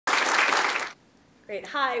Great.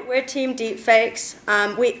 Hi, we're Team Deepfakes.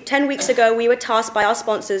 10 weeks ago, we were tasked by our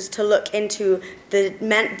sponsors to look into the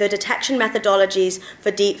detection methodologies for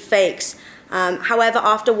deepfakes. However,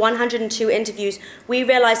 after 102 interviews, we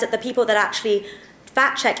realized that the people that actually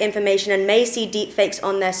fact-check information and may see deepfakes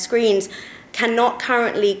on their screens cannot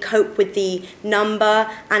currently cope with the number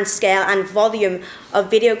and scale and volume of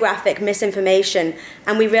videographic misinformation,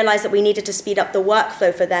 and we realized that we needed to speed up the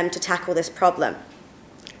workflow for them to tackle this problem.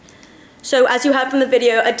 So as you heard from the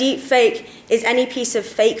video, a deepfake is any piece of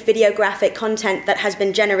fake videographic content that has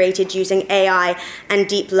been generated using AI and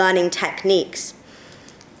deep learning techniques.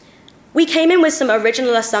 We came in with some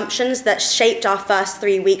original assumptions that shaped our first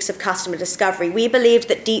 3 weeks of customer discovery. We believed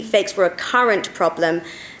that deepfakes were a current problem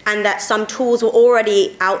and that some tools were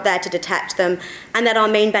already out there to detect them, and that our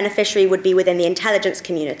main beneficiary would be within the intelligence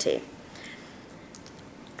community.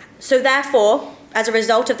 So therefore, as a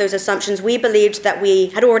result of those assumptions, we believed that we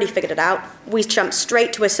had already figured it out. We jumped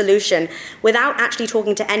straight to a solution without actually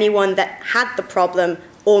talking to anyone that had the problem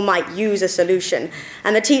or might use a solution.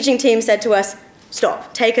 And the teaching team said to us,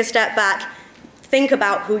 stop, take a step back, think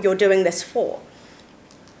about who you're doing this for.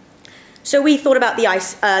 So we thought about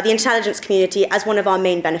the intelligence community as one of our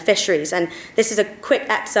main beneficiaries. And this is a quick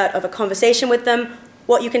excerpt of a conversation with them.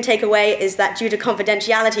 What you can take away is that due to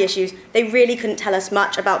confidentiality issues, they really couldn't tell us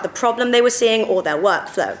much about the problem they were seeing or their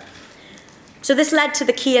workflow. So this led to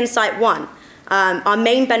the key insight one. Our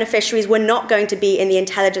main beneficiaries were not going to be in the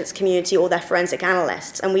intelligence community or their forensic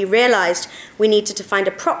analysts, and we realized we needed to find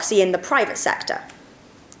a proxy in the private sector.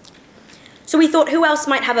 So we thought, who else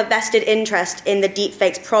might have a vested interest in the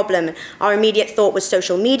deepfakes problem? Our immediate thought was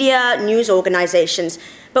social media, news organizations,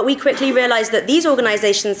 but we quickly realized that these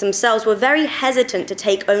organizations themselves were very hesitant to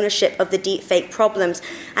take ownership of the deepfake problems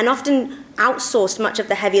and often outsourced much of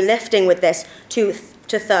the heavy lifting with this to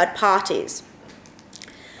third parties.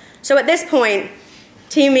 So at this point,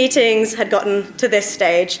 team meetings had gotten to this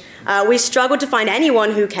stage. We struggled to find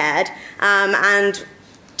anyone who cared, and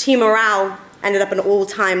team morale ended up at an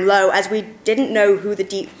all-time low, as we didn't know who the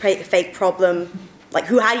deepfake problem, like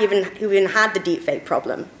who even had the deepfake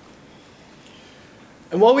problem.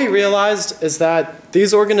 And what we realized is that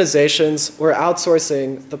these organizations were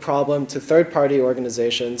outsourcing the problem to third-party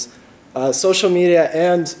organizations. Social media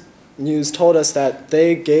and news told us that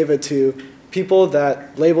they gave it to people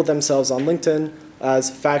that labeled themselves on LinkedIn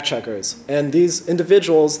as fact-checkers. And these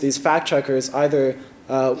individuals, these fact-checkers, either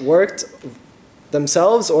worked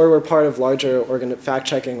themselves or were part of larger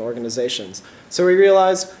fact-checking organizations. So we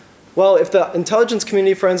realized, well, if the intelligence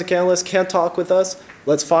community forensic analysts can't talk with us,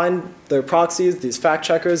 let's find their proxies, these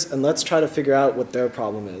fact-checkers, and let's try to figure out what their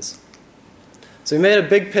problem is. So we made a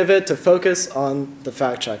big pivot to focus on the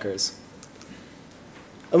fact-checkers.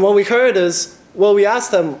 And what we heard is, well, we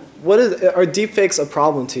asked them, are deepfakes a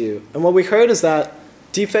problem to you? And what we heard is that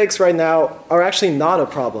deepfakes right now are actually not a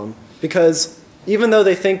problem, because even though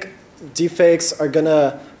they think deepfakes are going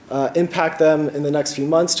to impact them in the next few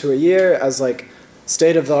months to a year as like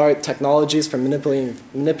state-of-the-art technologies for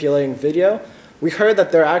manipulating video, we heard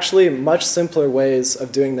that there are actually much simpler ways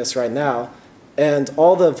of doing this right now, and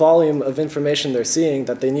all the volume of information they're seeing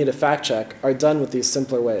that they need a fact check are done with these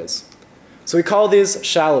simpler ways. So we call these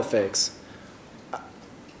shallow fakes.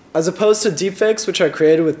 As opposed to deepfakes, which are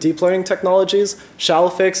created with deep learning technologies, shallow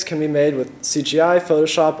fakes can be made with CGI,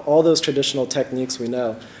 Photoshop, all those traditional techniques we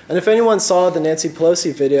know. And if anyone saw the Nancy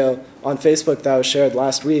Pelosi video on Facebook that was shared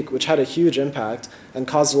last week, which had a huge impact and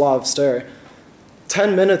caused a lot of stir,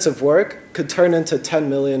 10 minutes of work could turn into 10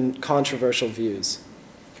 million controversial views.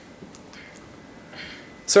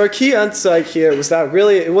 So our key insight here was that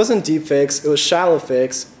really it wasn't deepfakes, it was shallow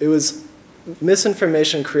fakes, it was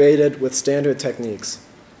misinformation created with standard techniques.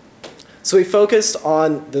 So we focused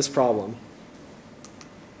on this problem.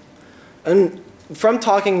 And from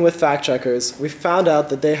talking with fact checkers, we found out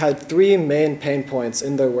that they had 3 main pain points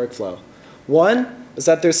in their workflow. One is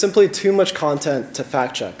that there's simply too much content to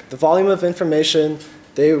fact check. The volume of information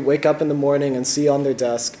they wake up in the morning and see on their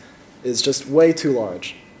desk is just way too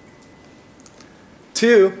large.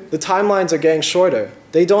 2, the timelines are getting shorter.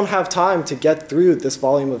 They don't have time to get through this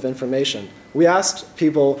volume of information. We asked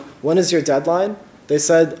people, when is your deadline? They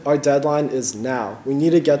said, our deadline is now. We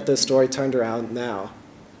need to get this story turned around now.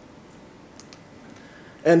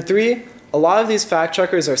 And 3, a lot of these fact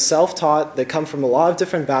checkers are self-taught. They come from a lot of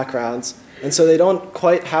different backgrounds, and so they don't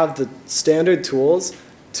quite have the standard tools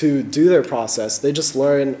to do their process. They just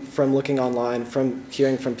learn from looking online, from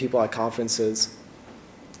hearing from people at conferences.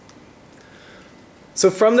 So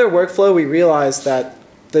from their workflow, we realized that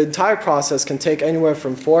the entire process can take anywhere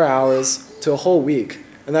from 4 hours to a whole week.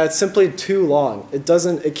 and that it's simply too long.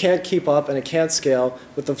 It can't keep up and it can't scale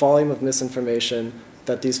with the volume of misinformation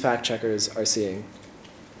that these fact checkers are seeing.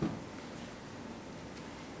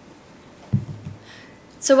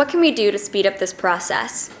 So what can we do to speed up this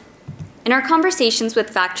process? In our conversations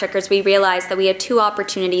with fact checkers, we realized that we had two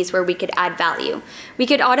opportunities where we could add value. We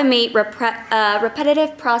could automate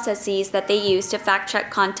repetitive processes that they use to fact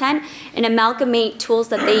check content and amalgamate tools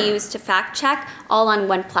that they use to fact check all on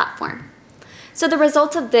one platform. So the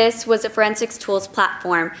result of this was a forensics tools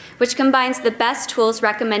platform, which combines the best tools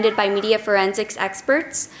recommended by media forensics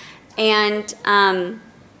experts and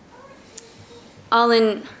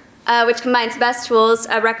which combines best tools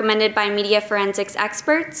recommended by media forensics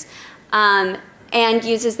experts and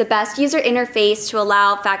uses the best user interface to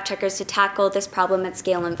allow fact checkers to tackle this problem at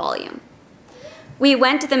scale and volume. We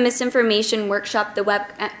went to the Misinformation Workshop, the web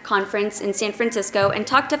conference in San Francisco, and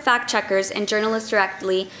talked to fact checkers and journalists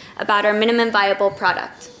directly about our minimum viable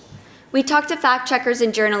product. We talked to fact checkers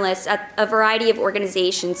and journalists at a variety of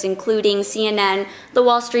organizations, including CNN, the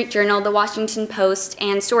Wall Street Journal, the Washington Post,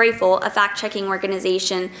 and Storyful, a fact-checking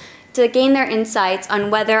organization, to gain their insights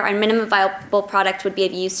on whether our minimum viable product would be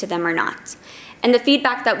of use to them or not. And the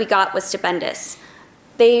feedback that we got was stupendous.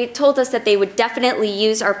 They told us that they would definitely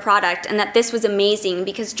use our product and that this was amazing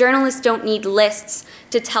because journalists don't need lists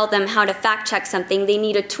to tell them how to fact-check something. They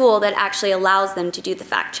need a tool that actually allows them to do the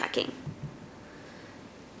fact-checking.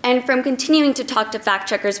 And from continuing to talk to fact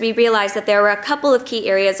checkers, we realized that there were a couple of key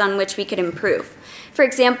areas on which we could improve. For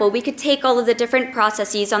example, we could take all of the different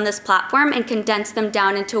processes on this platform and condense them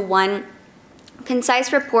down into one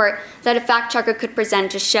concise report that a fact checker could present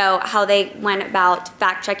to show how they went about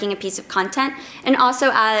fact checking a piece of content, and also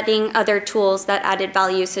adding other tools that added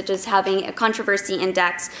value, such as having a controversy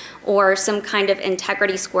index or some kind of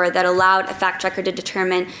integrity score that allowed a fact checker to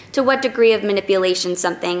determine to what degree of manipulation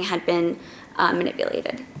something had been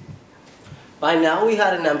manipulated. By now we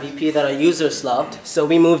had an MVP that our users loved, so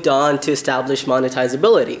we moved on to establish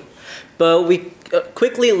monetizability. But we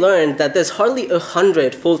quickly learned that there's hardly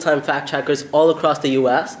 100 full-time fact checkers all across the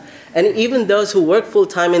US, and even those who work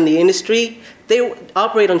full-time in the industry, they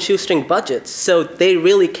operate on shoestring budgets, so they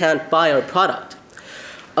really can't buy our product.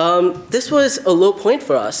 This was a low point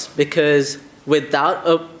for us because without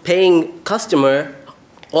a paying customer,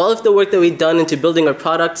 all of the work that we'd done into building our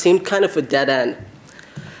product seemed kind of a dead end.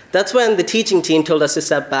 That's when the teaching team told us to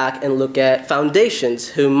step back and look at foundations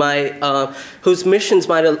whose missions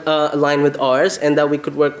might align with ours and that we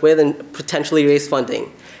could work with and potentially raise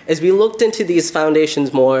funding. As we looked into these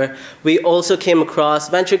foundations more, we also came across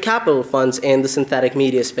venture capital funds in the synthetic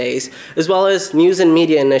media space, as well as news and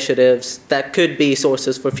media initiatives that could be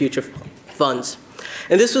sources for future funds.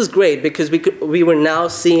 And this was great because we were now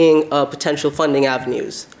seeing potential funding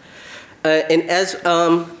avenues. And as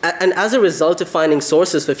a result of finding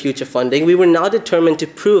sources for future funding, we were now determined to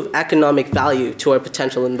prove economic value to our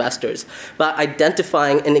potential investors by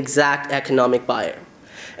identifying an exact economic buyer.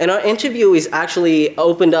 And our interviewees actually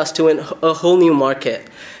opened us to a whole new market.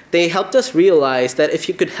 They helped us realize that if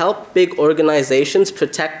you could help big organizations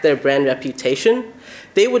protect their brand reputation,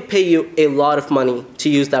 they would pay you a lot of money to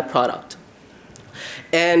use that product.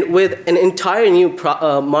 And with an entire new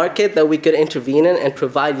market that we could intervene in and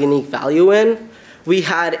provide unique value in, we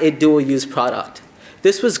had a dual-use product.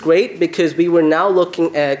 This was great because we were now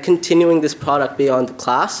looking at continuing this product beyond the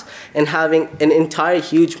class, and having an entire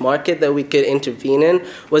huge market that we could intervene in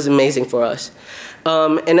was amazing for us.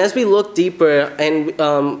 And as we looked deeper and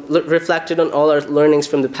reflected on all our learnings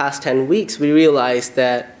from the past 10 weeks, we realized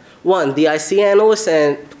that, one, the IC analysts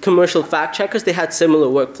and commercial fact checkers, they had similar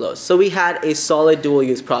workflows. So we had a solid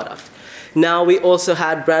dual-use product. Now we also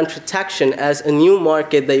had brand protection as a new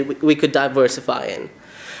market that we could diversify in.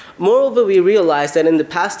 Moreover, we realized that in the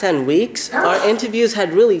past 10 weeks, our interviews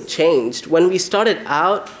had really changed. When we started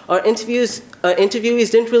out, our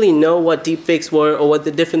interviewees didn't really know what deepfakes were or what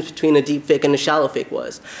the difference between a deepfake and a shallow fake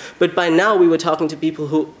was. But by now, we were talking to people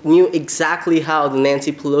who knew exactly how the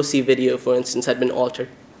Nancy Pelosi video, for instance, had been altered.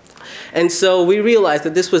 And so we realized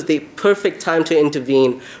that this was the perfect time to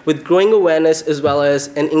intervene with growing awareness as well as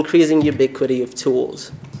an increasing ubiquity of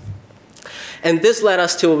tools. And this led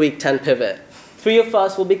us to a week 10 pivot. 3 of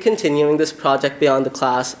us will be continuing this project beyond the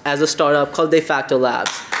class as a startup called De Facto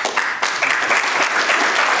Labs.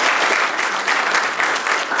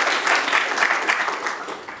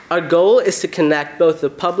 Our goal is to connect both the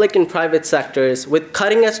public and private sectors with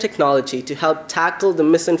cutting-edge technology to help tackle the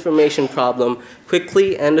misinformation problem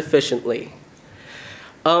quickly and efficiently.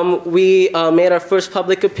 We made our first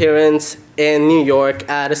public appearance in New York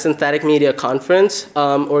at a synthetic media conference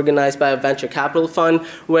organized by a venture capital fund,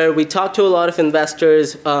 where we talked to a lot of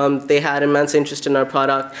investors. They had immense interest in our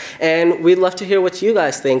product, and we'd love to hear what you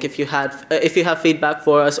guys think. If you have feedback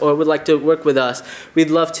for us or would like to work with us,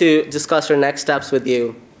 we'd love to discuss our next steps with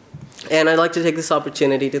you. And I'd like to take this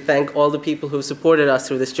opportunity to thank all the people who supported us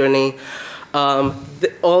through this journey.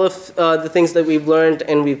 All of the things that we've learned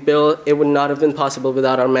and we've built, it would not have been possible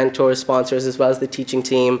without our mentors, sponsors, as well as the teaching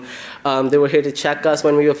team. They were here to check us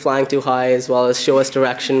when we were flying too high, as well as show us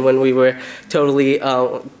direction when we were totally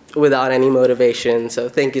without any motivation. So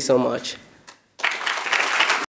thank you so much.